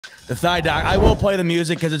The thigh doc. I will play the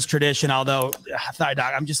music because it's tradition, although thigh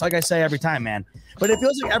doc, I'm just like I say every time, man. But it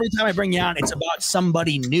feels like every time I bring you on, it's about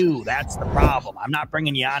somebody new. That's the problem. I'm not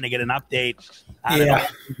bringing you on to get an update on an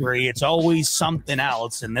injury. It's always something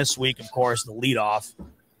else. And this week, of course, the leadoff,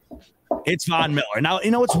 it's Von Miller. Now,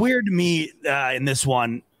 you know what's weird to me in this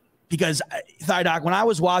one, because thigh doc, when I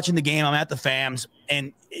was watching the game, I'm at the FAMs,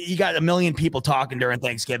 and you got a million people talking during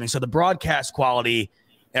Thanksgiving. So the broadcast quality,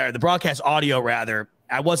 or the broadcast audio rather,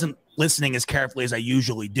 I wasn't listening as carefully as I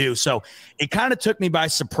usually do. So it kind of took me by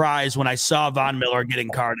surprise when I saw Von Miller getting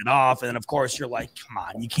carted off. And then, of course, you're like, come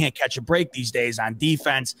on, you can't catch a break these days on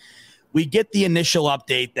defense. We get the initial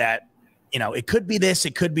update that, you know, it could be this,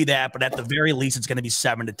 it could be that, but at the very least, it's going to be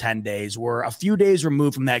 7 to 10 days. We're a few days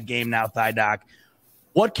removed from that game now, thigh doc.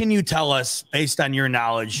 What can you tell us, based on your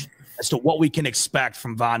knowledge, as to what we can expect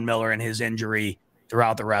from Von Miller and his injury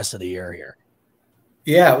throughout the rest of the year here?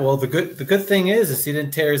 Yeah, well, the good thing is he didn't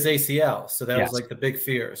tear his ACL, so that was like the big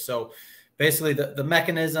fear. So basically, the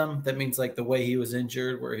mechanism, that means like the way he was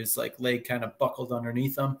injured, where his like leg kind of buckled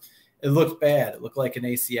underneath him, it looked bad. It looked like an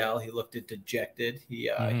ACL. He looked dejected. He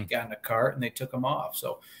got in a cart and they took him off.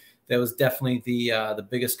 So that was definitely the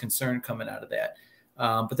biggest concern coming out of that.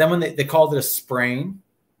 But then when they called it a sprain,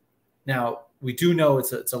 now we do know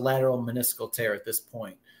it's a lateral meniscal tear at this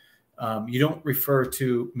point. You don't refer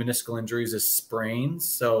to meniscal injuries as sprains.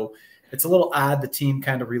 So it's a little odd the team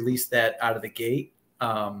kind of released that out of the gate,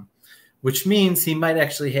 which means he might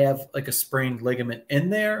actually have like a sprained ligament in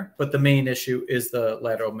there. But the main issue is the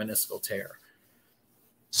lateral meniscal tear.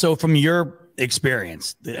 So from your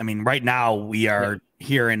experience, I mean, right now we are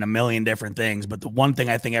hearing a million different things, but the one thing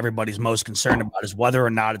I think everybody's most concerned about is whether or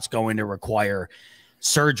not it's going to require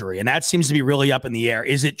surgery. And that seems to be really up in the air.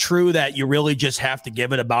 Is it true that you really just have to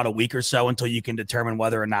give it about a week or so until you can determine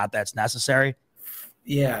whether or not that's necessary?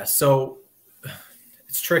 Yeah. So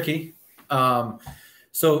it's tricky.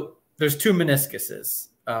 So there's two meniscuses.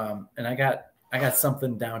 And I got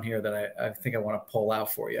something down here that I think I want to pull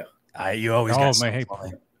out for you. You always got something for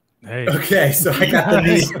me. Hey. Okay, so I got the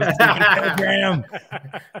knee.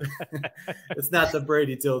 It's not the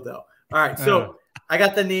Brady dildo. All right, so I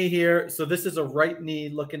got the knee here. So this is a right knee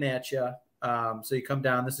looking at you. So you come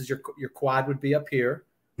down. This is your quad would be up here,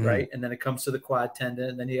 right? And then it comes to the quad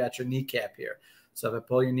tendon, and then you got your kneecap here. So if I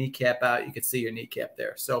pull your kneecap out, you can see your kneecap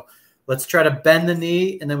there. So let's try to bend the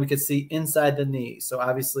knee, and then we can see inside the knee. So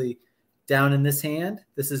obviously down in this hand,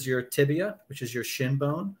 this is your tibia, which is your shin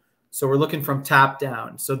bone. So we're looking from top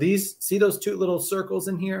down. So see those two little circles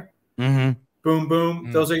in here? Boom,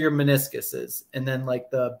 boom. Those are your meniscuses. And then like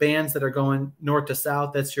the bands that are going north to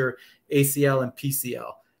south, that's your ACL and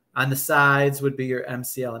PCL. On the sides would be your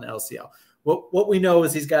MCL and LCL. What we know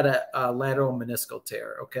is he's got a lateral meniscal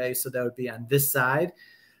tear, okay? So that would be on this side.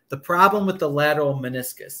 The problem with the lateral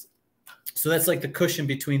meniscus, so that's like the cushion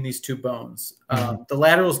between these two bones. The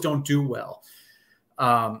laterals don't do well.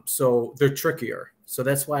 So they're trickier. So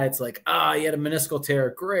that's why it's like, you had a meniscal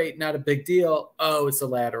tear. Great. Not a big deal. Oh, it's a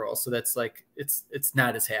lateral. So that's like, it's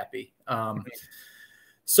not as happy.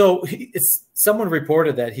 So someone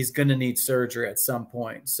reported that he's going to need surgery at some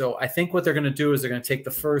point. So I think what they're going to do is they're going to take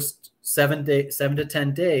the first 7 to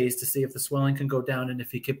 10 days to see if the swelling can go down and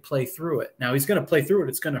if he could play through it. Now he's going to play through it.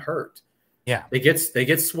 It's going to hurt. Yeah. They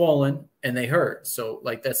get swollen and they hurt. So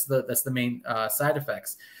like, that's the main side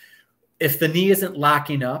effects. If the knee isn't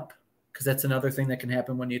locking up, because that's another thing that can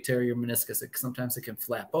happen when you tear your meniscus. Sometimes it can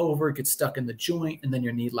flap over, it gets stuck in the joint, and then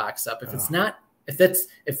your knee locks up. If it's not, if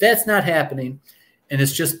that's not happening, and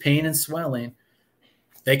it's just pain and swelling,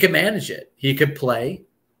 they can manage it. He could play,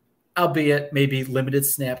 albeit maybe limited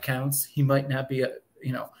snap counts. He might not be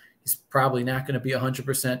he's probably not going to be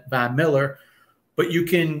 100% Von Miller, but you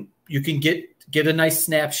can get a nice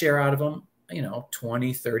snap share out of him,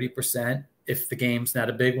 20, 30% if the game's not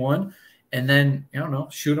a big one. And then,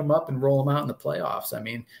 shoot them up and roll them out in the playoffs. I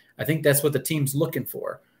mean, I think that's what the team's looking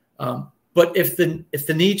for. But if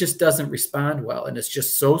the knee just doesn't respond well and it's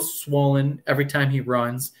just so swollen every time he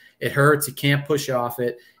runs, it hurts, he can't push off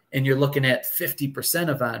it, and you're looking at 50%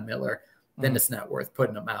 of Von Miller, then it's not worth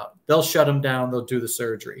putting him out. They'll shut him down. They'll do the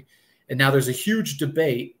surgery. And now there's a huge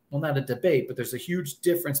debate. Well, not a debate, but there's a huge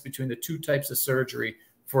difference between the two types of surgery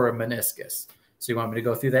for a meniscus. So you want me to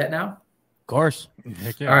go through that now? Of course.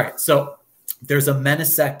 All right. So there's a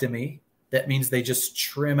meniscectomy. That means they just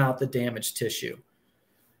trim out the damaged tissue.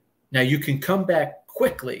 Now, you can come back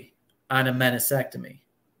quickly on a meniscectomy,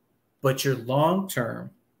 but your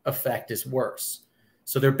long-term effect is worse.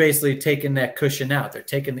 So they're basically taking that cushion out. They're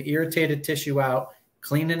taking the irritated tissue out,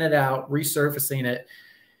 cleaning it out, resurfacing it.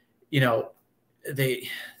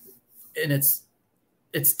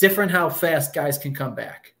 it's different how fast guys can come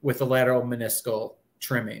back with the lateral meniscal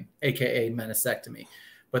trimming, aka meniscectomy.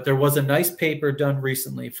 But there was a nice paper done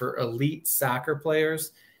recently for elite soccer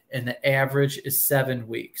players, and the average is 7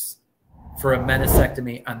 weeks for a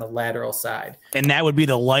meniscectomy on the lateral side. And that would be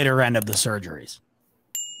the lighter end of the surgeries.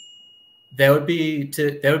 That would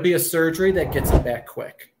be a surgery that gets him back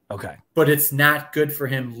quick. Okay. But it's not good for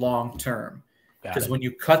him long term. Because when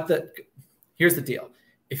you cut here's the deal.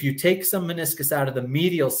 If you take some meniscus out of the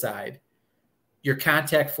medial side, your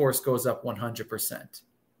contact force goes up 100%.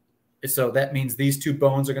 So that means these two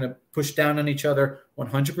bones are going to push down on each other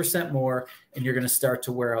 100% more, and you're going to start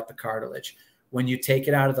to wear out the cartilage. When you take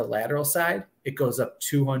it out of the lateral side, it goes up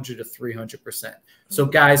 200 to 300%. So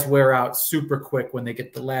guys wear out super quick when they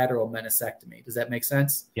get the lateral meniscectomy. Does that make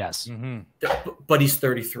sense? Yes. But he's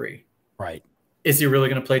 33. Right. Is he really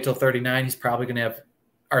going to play till 39? He's probably going to have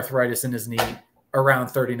arthritis in his knee around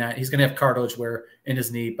 39. He's going to have cartilage wear in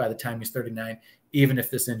his knee by the time he's 39, even if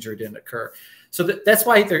this injury didn't occur. So that's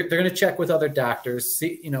why they're going to check with other doctors,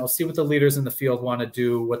 see what the leaders in the field want to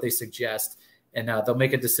do, what they suggest, and they'll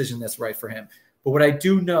make a decision that's right for him. But what I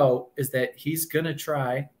do know is that he's going to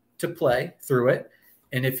try to play through it.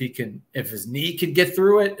 And if his knee can get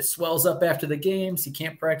through it, it swells up after the games. He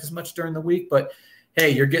can't practice much during the week, but hey,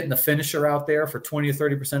 you're getting the finisher out there for 20 to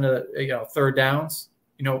 30% of the, third downs,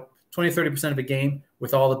 20, 30% of a game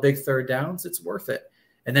with all the big third downs, it's worth it.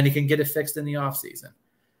 And then he can get it fixed in the offseason.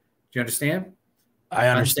 Do you understand? I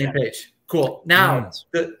understand. On the same page. Cool. Now,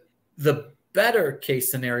 the better case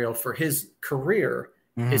scenario for his career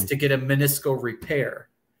is to get a meniscal repair.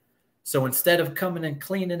 So instead of coming and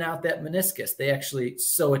cleaning out that meniscus, they actually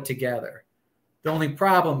sew it together. The only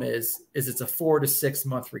problem is it's a 4 to 6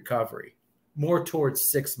 month recovery, more towards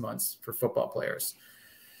 6 months for football players.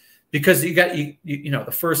 Because you got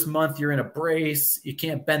the first month you're in a brace, you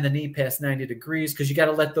can't bend the knee past 90 degrees because you got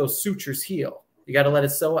to let those sutures heal. You got to let it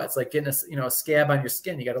sew. It's like getting a scab on your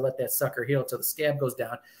skin. You got to let that sucker heal till the scab goes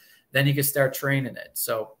down. Then you can start training it.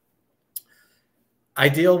 So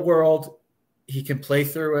ideal world, he can play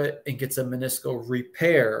through it and gets a meniscal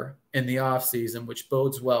repair in the offseason, which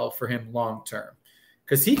bodes well for him long term.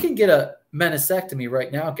 Because he can get a meniscectomy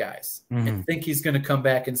right now, guys, and think he's going to come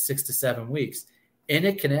back in 6 to 7 weeks. And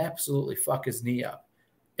it can absolutely fuck his knee up.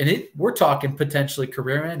 And we're talking potentially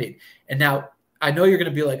career ending. And now I know you're going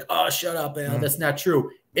to be like, oh, shut up, Al. That's not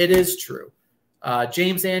true. It is true.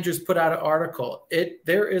 James Andrews put out an article.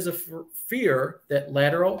 There is a fear that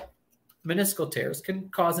lateral meniscal tears can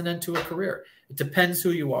cause an end to a career. It depends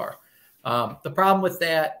who you are. The problem with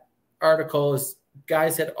that article is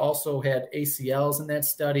guys had also had ACLs in that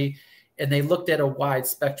study, and they looked at a wide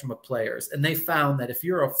spectrum of players. And they found that if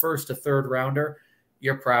you're a first or third rounder,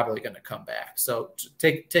 you're probably going to come back. So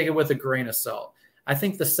take it with a grain of salt. I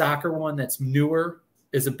think the soccer one that's newer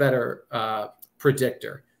is a better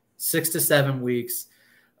predictor, 6 to 7 weeks.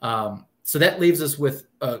 So that leaves us with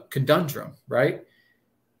a conundrum, right?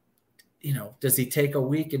 Does he take a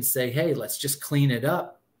week and say, hey, let's just clean it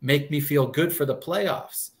up, make me feel good for the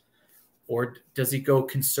playoffs? Or does he go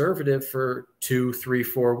conservative for 2, 3,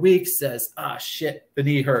 4 weeks, says, shit, the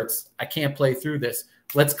knee hurts. I can't play through this.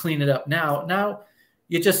 Let's clean it up now. Now,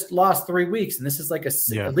 you just lost 3 weeks, and this is like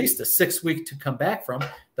at least a 6 week to come back from.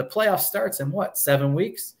 The playoff starts in what, 7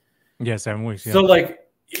 weeks? Yeah, 7 weeks. Yeah. So,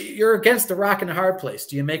 you're against a rock and a hard place.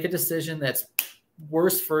 Do you make a decision that's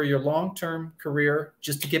worse for your long-term career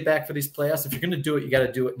just to get back for these playoffs? If you're going to do it, you got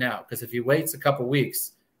to do it now. Because if he waits a couple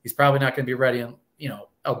weeks, he's probably not going to be ready, and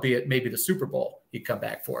albeit maybe the Super Bowl he'd come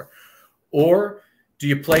back for. Or do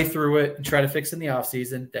you play through it and try to fix in the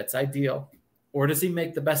offseason? That's ideal. Or does he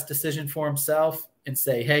make the best decision for himself and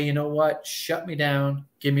say, hey, you know what? Shut me down.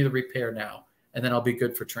 Give me the repair now. And then I'll be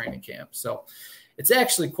good for training camp. So it's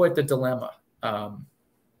actually quite the dilemma.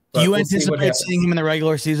 Do you anticipate seeing him in the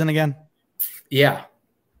regular season again? Yeah.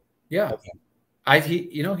 Yeah. Okay.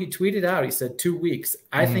 He tweeted out, he said 2 weeks.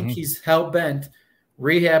 I think he's hell-bent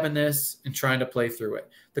rehabbing this and trying to play through it.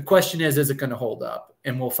 The question is it going to hold up?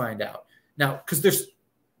 And we'll find out. Now, because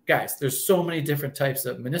there's so many different types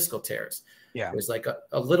of meniscal tears. Yeah. There's like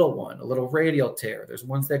a little one, a little radial tear. There's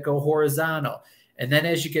ones that go horizontal. And then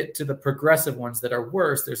as you get to the progressive ones that are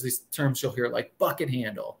worse, there's these terms you'll hear like bucket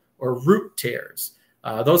handle or root tears.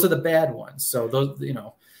 Those are the bad ones. So those,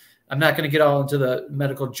 I'm not going to get all into the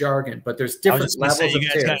medical jargon, but there's different levels of tears. You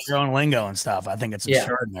guys got your own lingo and stuff. I think it's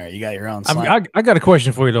extraordinary. You got your own. I got a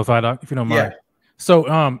question for you though, Thigh Doc, if you don't mind. Yeah.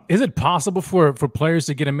 So is it possible for players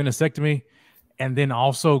to get a meniscectomy and then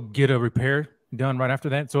also get a repair done right after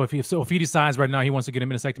that? So if he decides right now he wants to get a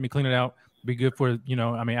meniscectomy, clean it out, be good for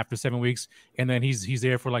after 7 weeks, and then he's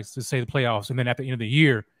there for, like, to say, the playoffs, and then at the end of the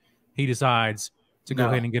year he decides to go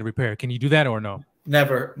ahead and get a repair. Can you do that or no?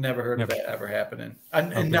 Never heard of that ever happening.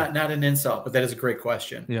 And not an insult, but that is a great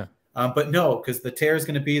question. Yeah. But no, because the tear is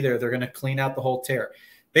going to be there. They're going to clean out the whole tear.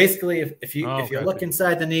 Basically, if you look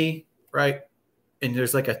inside the knee, right, and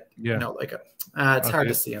there's like a it's hard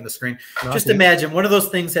to see on the screen. Just imagine one of those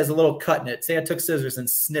things has a little cut in it. Say I took scissors and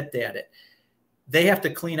snipped at it. They have to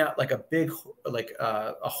clean out like a big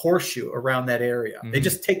a horseshoe around that area. They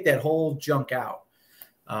just take that whole junk out.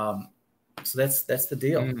 So that's the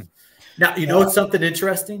deal. Now, you know what's something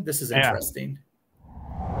interesting? This is interesting.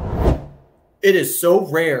 It is so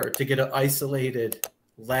rare to get an isolated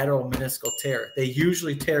lateral meniscal tear. They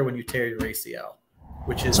usually tear when you tear your ACL,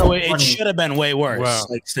 which is so it should have been way worse,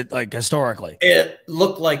 like historically. It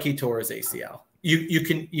looked like he tore his ACL.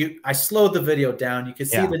 I slowed the video down. You can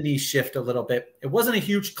see the knee shift a little bit. It wasn't a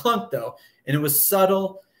huge clunk though, and it was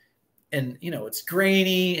subtle. And it's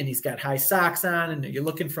grainy, and he's got high socks on, and you're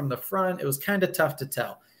looking from the front. It was kind of tough to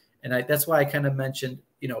tell, and that's why I kind of mentioned,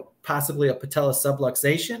 possibly a patella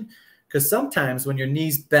subluxation. Because sometimes when your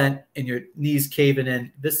knee's bent and your knee's caving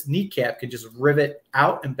in, this kneecap can just rivet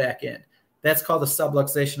out and back in. That's called a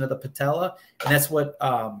subluxation of the patella. And that's what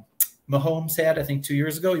Mahomes had, I think, 2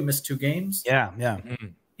 years ago. He missed 2 games.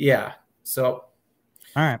 Yeah. So.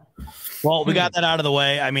 All right. Well, we got that out of the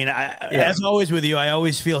way. I mean, as always with you, I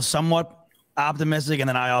always feel somewhat optimistic, and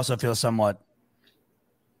then I also feel somewhat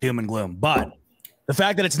doom and gloom. But the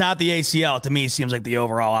fact that it's not the ACL, to me, seems like the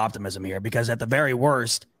overall optimism here, because at the very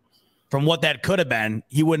worst, from what that could have been,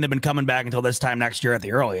 he wouldn't have been coming back until this time next year at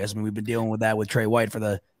the earliest. I mean, we've been dealing with that with Trey White for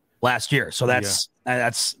the last year. So that's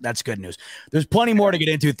good news. There's plenty more to get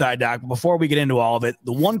into, Thigh Doc. But before we get into all of it,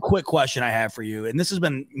 the one quick question I have for you, and this has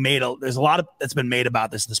been made, there's a lot that's been made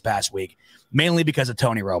about this past week, mainly because of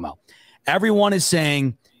Tony Romo. Everyone is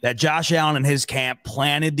saying that Josh Allen and his camp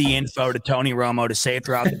planted the info to Tony Romo to say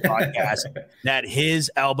throughout the podcast that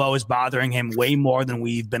his elbow is bothering him way more than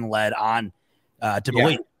we've been led on to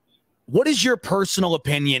believe. What is your personal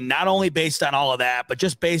opinion, not only based on all of that, but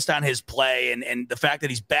just based on his play and the fact that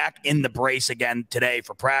he's back in the brace again today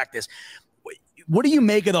for practice? What do you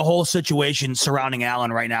make of the whole situation surrounding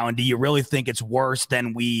Allen right now? And do you really think it's worse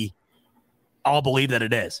than we all believe that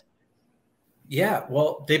it is? Yeah,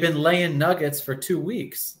 well, they've been laying nuggets for 2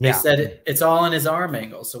 weeks. They said it's all in his arm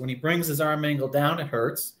angle. So when he brings his arm angle down, it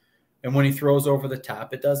hurts. And when he throws over the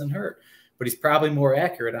top, it doesn't hurt. But he's probably more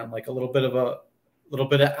accurate on like a little bit of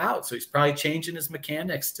out. So he's probably changing his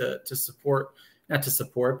mechanics to support, not to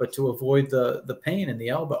support, but to avoid the pain in the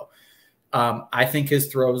elbow. I think his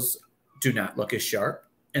throws do not look as sharp,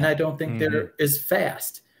 and I don't think they're as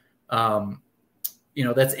fast.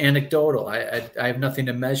 That's anecdotal. I have nothing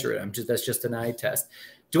to measure it. That's just an eye test.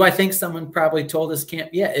 Do I think someone probably told us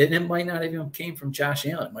camp? Yeah, and it might not even came from Josh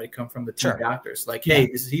Allen. It might have come from the two doctors. Like, hey,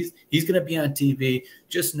 he's going to be on TV.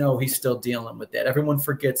 Just know he's still dealing with that. Everyone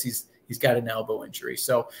forgets he's got an elbow injury.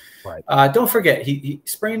 So don't forget, he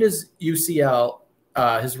sprained his UCL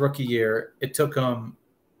his rookie year. It took him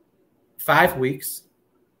 5 weeks.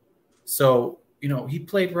 So, he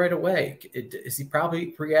played right away. Is he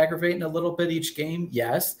probably re-aggravating a little bit each game?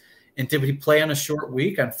 Yes. And did he play on a short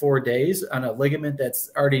week on 4 days on a ligament that's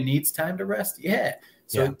already needs time to rest? Yeah.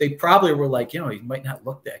 So they probably were like, he might not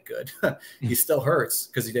look that good. He still hurts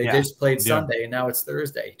because they just played Sunday and now it's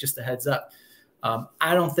Thursday. Just a heads up.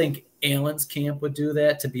 I don't think Allen's camp would do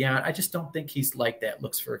that, to be honest. I just don't think he's like that,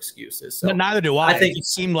 looks for excuses. So neither do I. I think it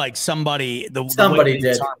seemed like somebody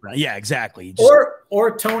did. Yeah, exactly.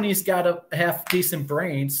 Or Tony's got a half decent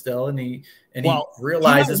brain still, and he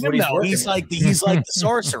realizes what he's working. He's like the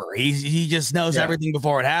sorcerer. He just knows everything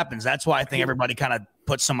before it happens. That's why I think everybody kind of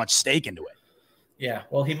puts so much stake into it. Yeah,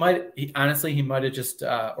 well, he might have just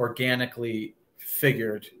organically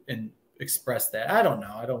figured and expressed that. I don't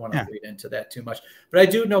know. I don't want to read into that too much, but I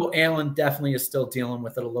do know Allen definitely is still dealing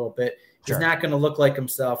with it a little bit. He's not going to look like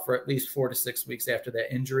himself for at least 4 to 6 weeks after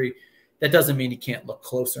that injury. That doesn't mean he can't look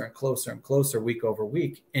closer and closer and closer week over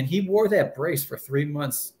week. And he wore that brace for 3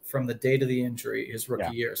 months from the date of the injury, his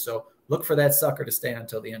rookie year. So look for that sucker to stay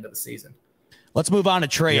until the end of the season. Let's move on to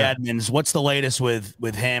Trey Edmunds. What's the latest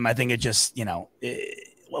with him? I think it just,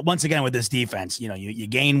 once again with this defense, you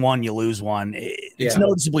gain one, you lose one. It's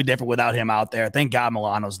noticeably different without him out there. Thank God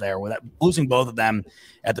Milano's there. With losing both of them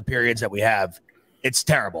at the periods that we have, it's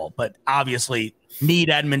terrible. But obviously, need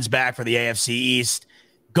Edmunds back for the AFC East.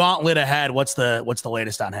 Gauntlet ahead. What's the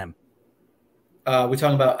latest on him? We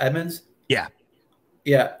talking about Edmunds? Yeah.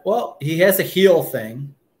 Yeah. Well, he has a heel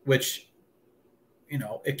thing, which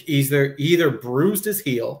it either bruised his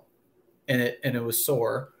heel and it was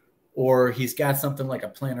sore, or he's got something like a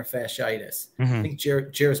plantar fasciitis. I think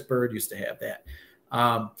Jairus Byrd used to have that.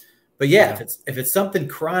 But yeah, if it's something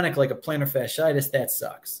chronic like a plantar fasciitis, that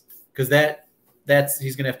sucks because that's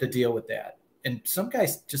he's gonna have to deal with that. And some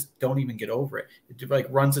guys just don't even get over it. It like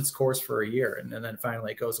runs its course for a year and then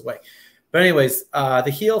finally it goes away. But anyways, the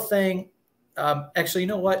heel thing. Actually, you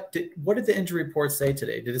know what? What did the injury report say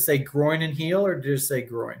today? Did it say groin and heel, or did it say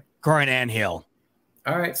groin? Groin and heel.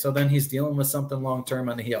 All right, so then he's dealing with something long term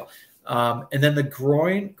on the heel. And then the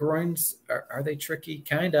groins are they tricky?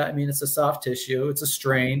 Kinda. I mean, it's a soft tissue. It's a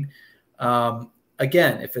strain.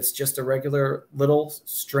 Again, if it's just a regular little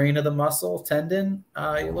strain of the muscle tendon,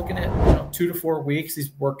 you're looking at 2 to 4 weeks.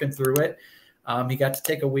 He's working through it. He got to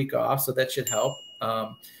take a week off, so that should help.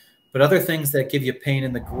 But other things that give you pain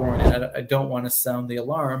in the groin, and I don't want to sound the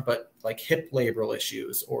alarm, but like hip labral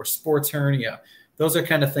issues or sports hernia, those are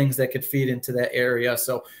kind of things that could feed into that area.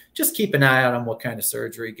 So just keep an eye out on what kind of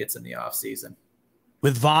surgery gets in the offseason.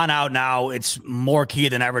 With Vaughn out now, it's more key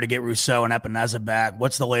than ever to get Rousseau and Epenesa back.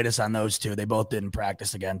 What's the latest on those two? They both didn't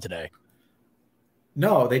practice again today.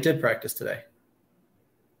 No, they did practice today.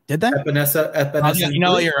 Did they? Epenesa. You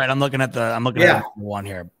know, you're right. I'm looking at the one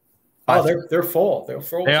here. Oh, they're full. They're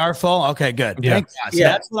full. They are full. Okay, good. Yeah. Thank God. So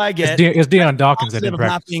that's what I get. It's Dion Dawkins that didn't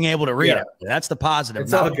practice. Not being able to read it. That's the positive.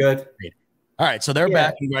 It's all good. All right, so they're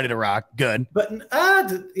back and ready to rock. Good. But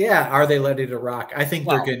are they ready to rock? I think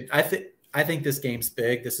they're good. I think this game's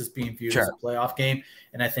big. This is being viewed as a playoff game,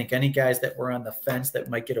 and I think any guys that were on the fence that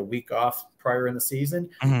might get a week off prior in the season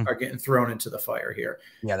are getting thrown into the fire here.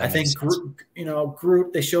 Yeah, I think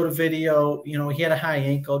Groot. They showed a video. He had a high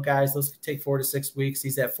ankle. Guys, those could take 4 to 6 weeks.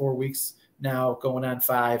 He's at 4 weeks now, going on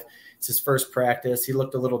 5. It's his first practice. He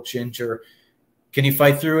looked a little ginger. Can he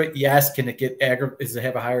fight through it? Yes. Can it get does it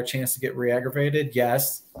have a higher chance to get re-aggravated?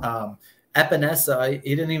 Yes. Epenesa,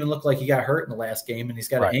 he didn't even look like he got hurt in the last game, and he's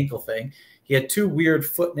got an ankle thing. He had 2 weird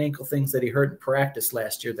foot and ankle things that he hurt in practice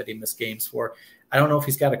last year that he missed games for. I don't know if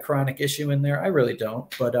he's got a chronic issue in there. I really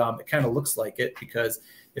don't, but it kind of looks like it because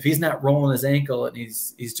if he's not rolling his ankle and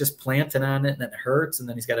he's just planting on it and it hurts and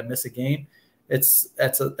then he's got to miss a game,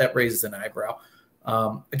 that raises an eyebrow.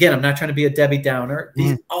 Again, I'm not trying to be a Debbie Downer.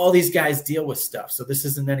 All these guys deal with stuff, so this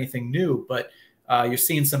isn't anything new, but you're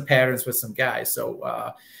seeing some patterns with some guys.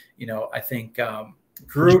 So, I think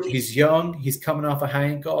Groot, he's young. He's coming off a high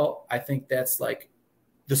ankle. I think that's like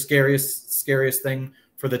the scariest thing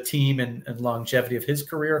for the team and longevity of his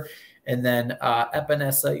career. And then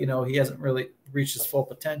Epenesa, he hasn't really reached his full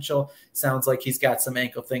potential. Sounds like he's got some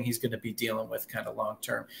ankle thing he's going to be dealing with kind of long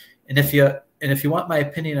term. And if you want my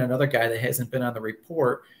opinion on another guy that hasn't been on the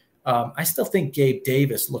report, I still think Gabe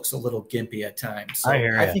Davis looks a little gimpy at times. So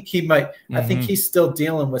I think he might. I think he's still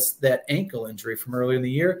dealing with that ankle injury from earlier in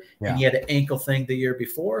the year, and he had an ankle thing the year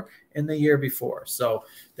before and the year before. So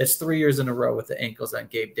that's 3 years in a row with the ankles on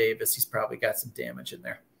Gabe Davis. He's probably got some damage in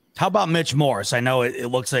there. How about Mitch Morse? I know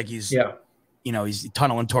it looks like he's he's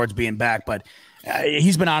tunneling towards being back, but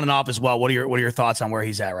he's been on and off as well. What are your thoughts on where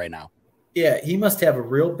he's at right now? Yeah, he must have a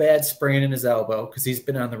real bad sprain in his elbow because he's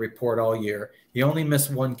been on the report all year. He only missed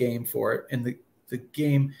 1 game for it. And the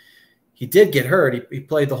game, he did get hurt. He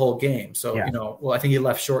played the whole game. So, I think he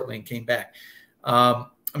left shortly and came back. I'm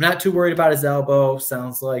not too worried about his elbow.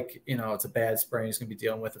 Sounds like, it's a bad sprain. He's going to be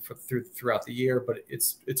dealing with it throughout the year, but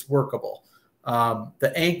it's workable.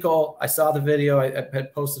 The ankle, I saw the video. I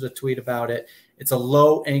had posted a tweet about it. It's a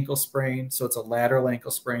low ankle sprain, so it's a lateral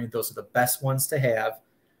ankle sprain. Those are the best ones to have.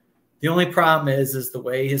 The only problem is the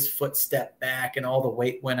way his foot stepped back and all the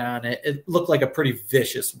weight went on it. It looked like a pretty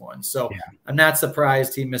vicious one. So I'm not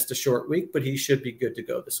surprised he missed a short week, but he should be good to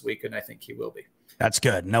go this week, and I think he will be. That's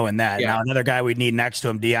good, knowing that. Now, another guy we need next to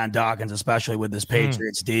him, Dion Dawkins, especially with this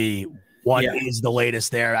Patriots D. What is the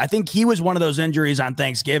latest there? I think he was one of those injuries on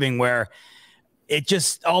Thanksgiving where it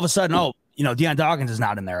just all of a sudden, Dion Dawkins is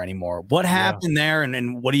not in there anymore. What happened there,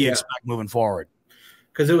 and what do you expect moving forward?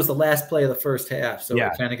 Because it was the last play of the first half, so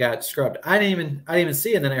it kind of got scrubbed. I didn't even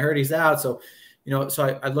see it, and then I heard he's out. So,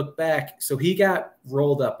 so I looked back. So he got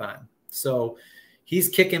rolled up on. So he's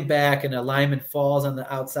kicking back, and a lineman falls on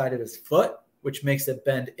the outside of his foot, which makes it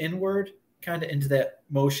bend inward, kind of into that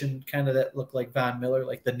motion, kind of that looked like Von Miller,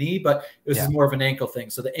 like the knee, but it was more of an ankle thing.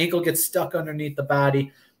 So the ankle gets stuck underneath the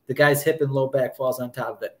body. The guy's hip and low back falls on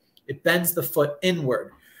top of it. It bends the foot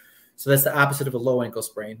inward. So that's the opposite of a low ankle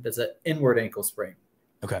sprain. There's an inward ankle sprain.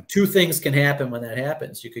 Okay. 2 things can happen when that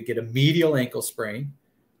happens. You could get a medial ankle sprain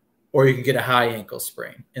or you can get a high ankle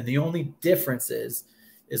sprain. And the only difference is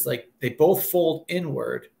like they both fold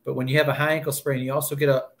inward, but when you have a high ankle sprain, you also get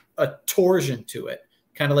a torsion to it,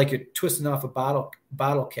 kind of like you're twisting off a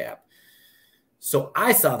bottle cap. So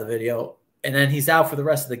I saw the video. And then he's out for the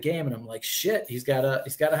rest of the game, and I'm like, shit, he's got a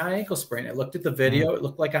high ankle sprain. I looked at the video; it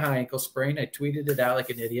looked like a high ankle sprain. I tweeted it out like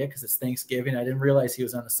an idiot because it's Thanksgiving. I didn't realize he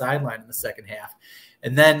was on the sideline in the second half.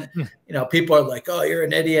 And then, people are like, "Oh, you're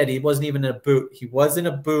an idiot. He wasn't even in a boot. He was in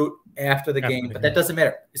a boot after the game, but that doesn't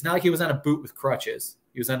matter. It's not like he was on a boot with crutches.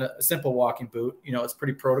 He was on a simple walking boot. It's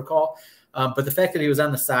pretty protocol. But the fact that he was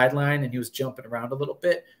on the sideline and he was jumping around a little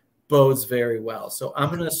bit bodes very well. So I'm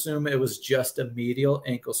going to assume it was just a medial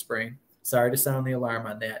ankle sprain. Sorry to sound the alarm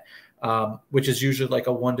on that, which is usually like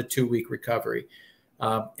a 1 to 2 week recovery,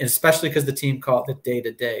 and especially because the team called it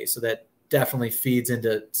day-to-day. So that definitely feeds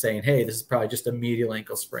into saying, hey, this is probably just a medial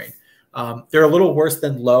ankle sprain. They're a little worse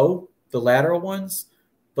than low, the lateral ones,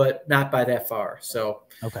 but not by that far. So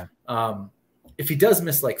okay, if he does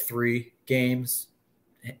miss like 3 games,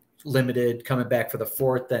 limited, coming back for the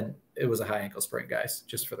 4th, then it was a high ankle sprain, guys,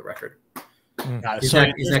 just for the record. He's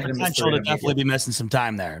not going to definitely be missing some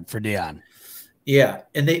time there for Dion. Yeah,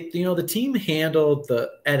 and they, the team handled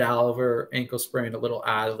the Ed Oliver ankle sprain a little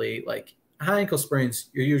oddly. Like high ankle sprains,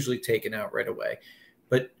 you're usually taken out right away,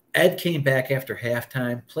 but Ed came back after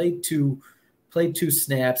halftime, played two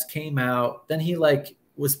snaps, came out, then he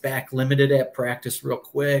was back limited at practice real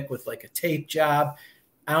quick with like a tape job.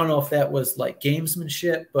 I don't know if that was like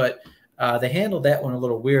gamesmanship, but they handled that one a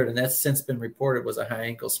little weird, and that's since been reported was a high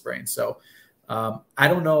ankle sprain. So. I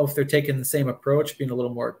don't know if they're taking the same approach, being a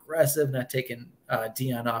little more aggressive, not taking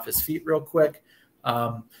Dion off his feet real quick.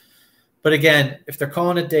 But again, if they're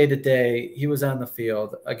calling it day-to-day, he was on the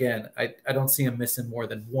field. Again, I don't see him missing more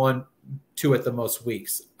than 1, 2 at the most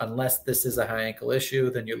weeks. Unless this is a high ankle issue,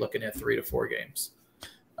 then you're looking at 3 to 4 games.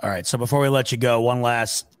 All right, so before we let you go, one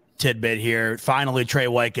last tidbit here. Finally, Trey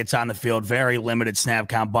White gets on the field. Very limited snap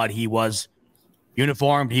count, but he was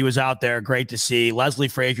uniformed. He was out there. Great to see. Leslie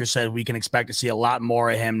Frazier said we can expect to see a lot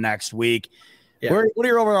more of him next week. Yeah. What are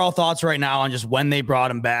your overall thoughts right now on just when they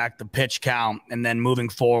brought him back, the pitch count, and then moving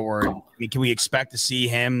forward? I mean, can we expect to see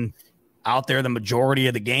him out there the majority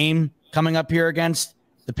of the game coming up here against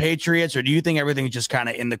the Patriots, or do you think everything's just kind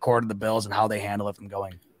of in the court of the Bills and how they handle it from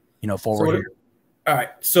going, forward here? All right.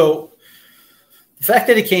 So the fact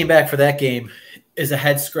that he came back for that game is a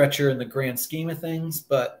head scratcher in the grand scheme of things,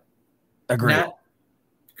 but agreed.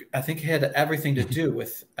 I think it had everything to do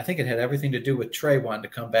with Trey wanting to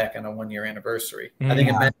come back on a 1-year anniversary. I think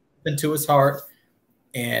it meant something to his heart,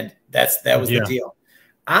 and that was the deal.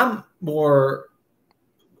 I'm more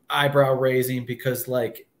eyebrow raising because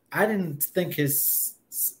I didn't think his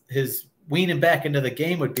weaning back into the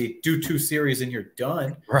game would be do 2 series and you're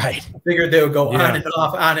done. Right. I figured they would go on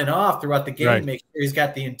and off throughout the game, make sure he's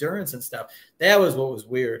got the endurance and stuff. That was what was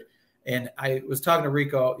weird. And I was talking to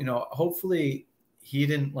Rico, hopefully he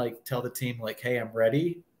didn't tell the team hey, I'm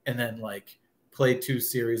ready, and then play 2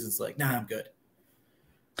 series. It's nah, I'm good.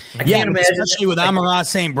 I can't imagine, especially with Amon-Ra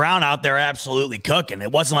St. Brown out there absolutely cooking.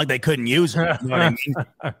 It wasn't like they couldn't use him. You know what I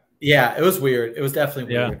mean? Yeah, it was weird. It was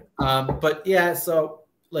definitely weird. But yeah, so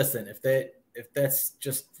listen, if that's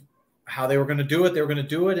just how they were going to do it, they were going to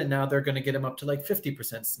do it, and now they're going to get him up to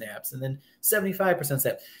 50% snaps and then 75%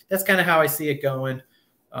 snaps. That's kind of how I see it going.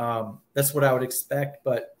 That's what I would expect,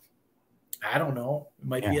 but I don't know. It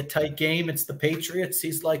might be a tight game. It's the Patriots.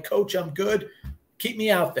 He's like, Coach, I'm good. Keep me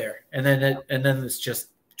out there. And then it's just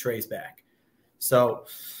Trey's back. So,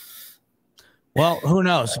 well, who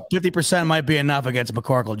knows? 50% might be enough against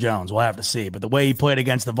McCorkle Jones. We'll have to see. But the way he played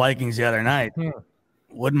against the Vikings the other night,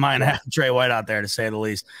 wouldn't mind having Trey White out there, to say the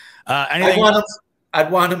least. Anything else? I'd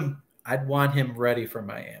want him ready for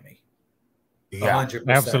Miami. Yeah, 100%.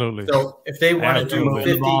 Absolutely. So if they want to do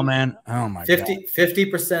 50, ball, man. Oh my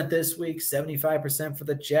 50% this week, 75% for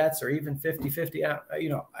the Jets, or even 50-50,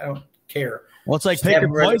 I don't care. Well, it's like pick your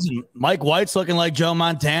poison. Mike White's looking like Joe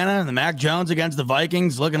Montana, and the Mac Jones against the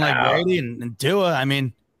Vikings looking like Brady and Tua. I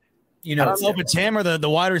mean, I don't know if it's him or the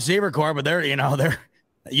wide receiver core, but they're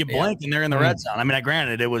you blink and they're in the red zone. I mean,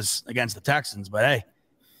 granted it was against the Texans, but hey,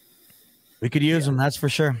 we could use them, that's for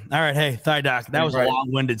sure. All right, hey, Thigh Doc, that was a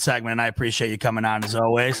long-winded segment, and I appreciate you coming on as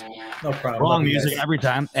always. No problem. Wrong music every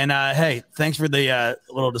time. And hey, thanks for the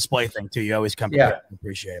little display thing too. You always come. Yeah,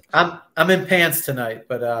 appreciate it. I'm in pants tonight,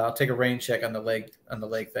 but I'll take a rain check on the leg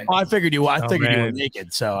thing. Oh, I figured you. I figured you were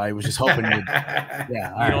naked, so I was just hoping you.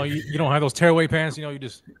 Yeah, you don't have those tearaway pants. You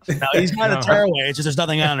just. No, he's got a tearaway. It's just there's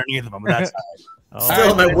nothing underneath of them. But that's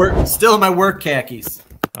still in my work khakis.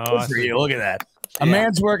 Oh, good for you. Look at that. A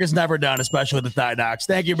man's work is never done, especially with the Thigh Docs.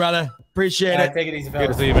 Thank you, brother. Appreciate it. Take it easy, fellas.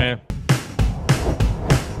 Good to see you, man.